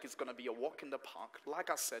sound like it's going to be a walk in the park.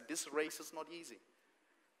 Like I said, this race is not easy.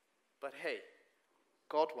 But hey,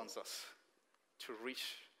 God wants us to reach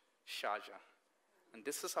Sharjah. And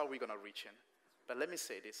this is how we're going to reach in. But let me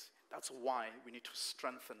say this, that's why we need to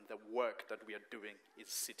strengthen the work that we are doing in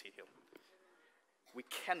City Hill. We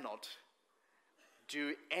cannot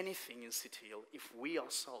do anything in City Hill if we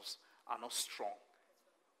ourselves are not strong.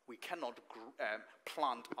 We cannot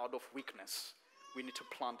plant out of weakness. We need to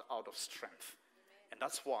plant out of strength. And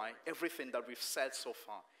that's why everything that we've said so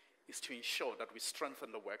far is to ensure that we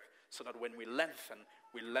strengthen the work so that when we lengthen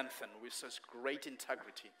with such great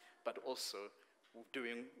integrity, but also we're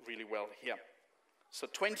doing really well here. So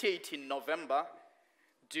 2018 November,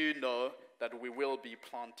 do know that we will be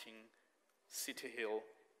planting City Hill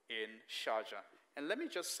in Sharjah. And let me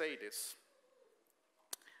just say this.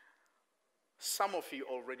 Some of you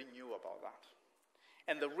already knew about that.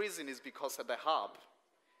 And the reason is because at the hub,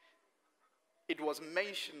 it was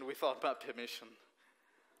mentioned without my permission.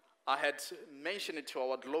 I had mentioned it to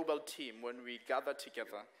our global team when we gathered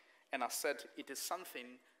together, and I said it is something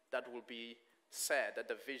that will be said at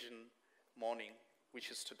the vision morning,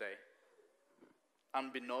 which is today.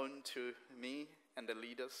 Unbeknown to me and the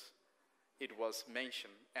leaders, it was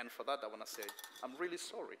mentioned. And for that, I want to say, I'm really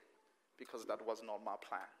sorry, because that was not my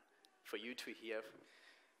plan. For you to hear,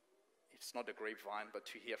 it's not a grapevine, but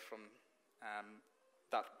to hear from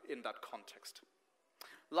that in that context.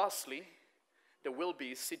 Lastly, there will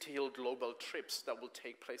be City Hill Global trips that will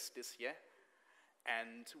take place this year,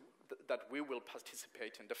 and that we will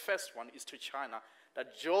participate in. The first one is to China.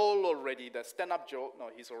 That Joel already, the stand-up Joel, no,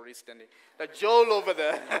 he's already standing. That Joel over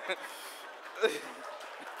there.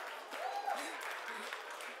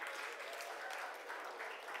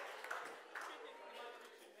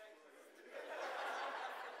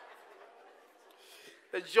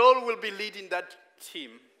 That Joel will be leading that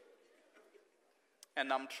team.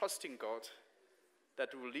 And I'm trusting God that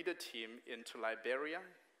we'll lead a team into Liberia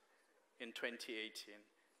in 2018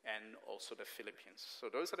 and also the Philippines. So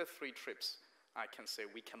those are the 3 trips I can say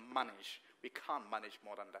we can manage. We can't manage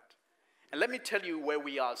more than that. And let me tell you where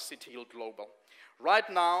we are, City Hill Global. Right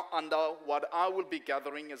now, under what I will be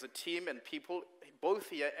gathering as a team and people, both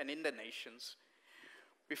here and in the nations,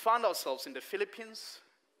 we find ourselves in the Philippines,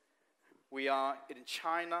 we are in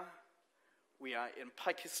China, we are in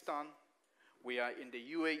Pakistan, we are in the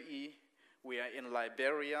UAE, we are in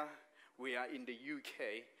Liberia, we are in the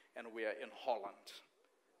UK, and we are in Holland.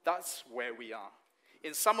 That's where we are.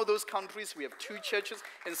 In some of those countries, we have 2 churches.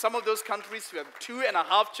 In some of those countries, we have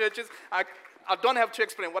 2.5 churches. I don't have to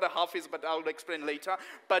explain what a half is, but I'll explain later.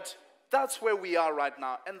 But that's where we are right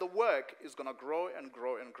now. And the work is going to grow and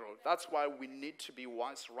grow and grow. That's why we need to be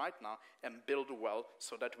wise right now and build well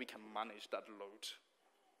so that we can manage that load.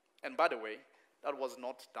 And by the way, that was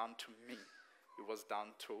not done to me. It was done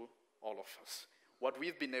to all of us. What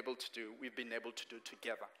we've been able to do, we've been able to do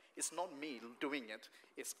together. It's not me doing it.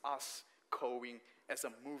 It's us going as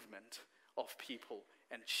a movement of people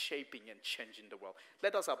and shaping and changing the world.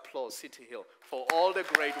 Let us applaud City Hill for all the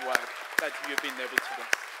great work that you've been able to do.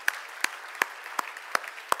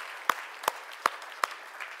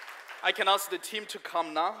 I can ask the team to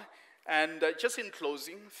come now. And just in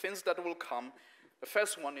closing, things that will come. The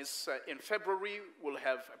first one is in February, we'll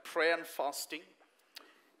have prayer and fasting.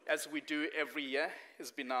 As we do every year,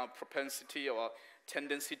 it's been our propensity or our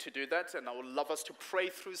tendency to do that, and I would love us to pray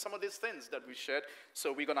through some of these things that we shared.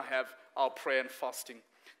 So we're going to have our prayer and fasting.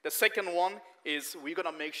 The second one is we're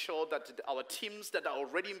going to make sure that our teams that are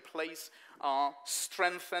already in place are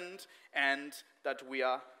strengthened and that we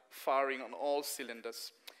are firing on all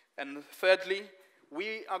cylinders. And thirdly,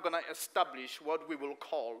 we are going to establish what we will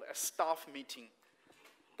call a staff meeting,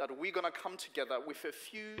 that we're going to come together with a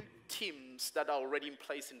few teams that are already in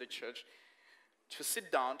place in the church to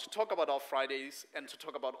sit down, to talk about our Fridays, and to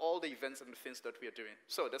talk about all the events and the things that we are doing.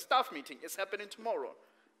 So the staff meeting is happening tomorrow.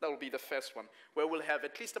 That will be the first one, where we'll have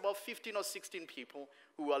at least about 15 or 16 people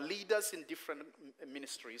who are leaders in different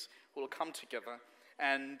ministries who will come together.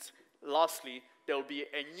 And lastly, there will be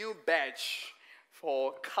a new batch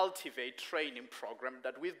for Cultivate training program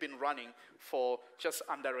that we've been running for just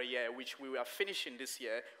under a year, which we are finishing this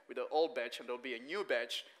year with the old batch, and there will be a new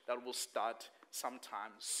batch that will start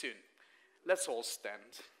sometime soon. Let's all stand.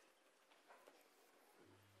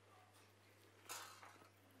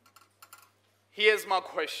 Here's my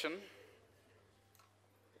question.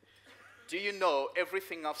 Do you know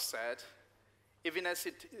everything I've said, even as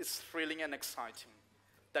it is thrilling and exciting,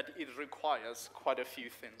 that it requires quite a few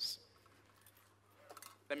things?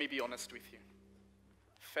 Let me be honest with you.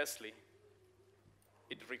 Firstly,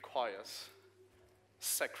 it requires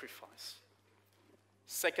sacrifice.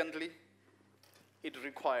 Secondly, it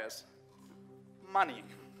requires money.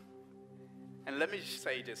 And let me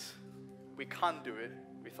say this. We can't do it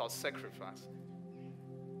without sacrifice.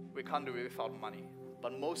 We can't do it without money.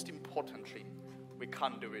 But most importantly, we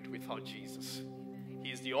can't do it without Jesus.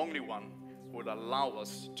 He is the only one who will allow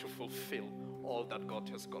us to fulfill all that God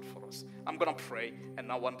has got for us. I'm going to pray,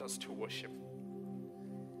 and I want us to worship.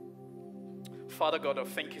 Father God, I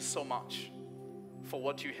thank you so much for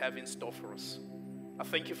what you have in store for us. I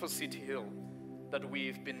thank you for City Hill, that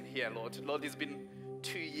we've been here, Lord. Lord, it's been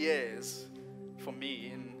 2 years for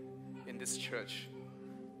me in this church.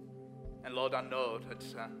 And Lord, I know that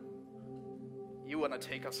you want to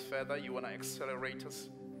take us further. You want to accelerate us.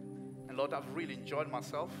 And Lord, I've really enjoyed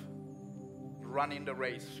myself running the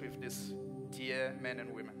race with these dear men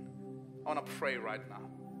and women. I want to pray right now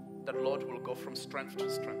that Lord will go from strength to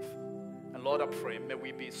strength. And Lord, I pray, may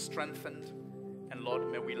we be strengthened. And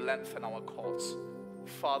Lord, may we lengthen our cords.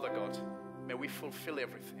 Father God, may we fulfill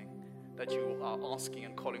everything that you are asking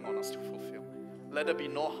and calling on us to fulfill. Let there be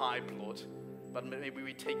no hype, Lord, but maybe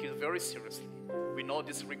we take it very seriously. We know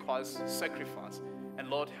this requires sacrifice. And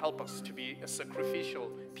Lord, help us to be a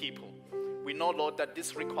sacrificial people. We know, Lord, that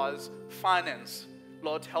this requires finance.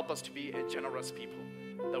 Lord, help us to be a generous people,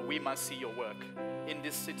 that we might see your work in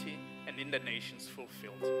this city and in the nations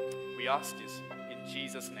fulfilled. We ask this in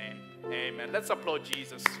Jesus' name. Amen. Let's applaud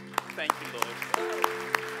Jesus. Thank you,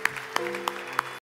 Lord.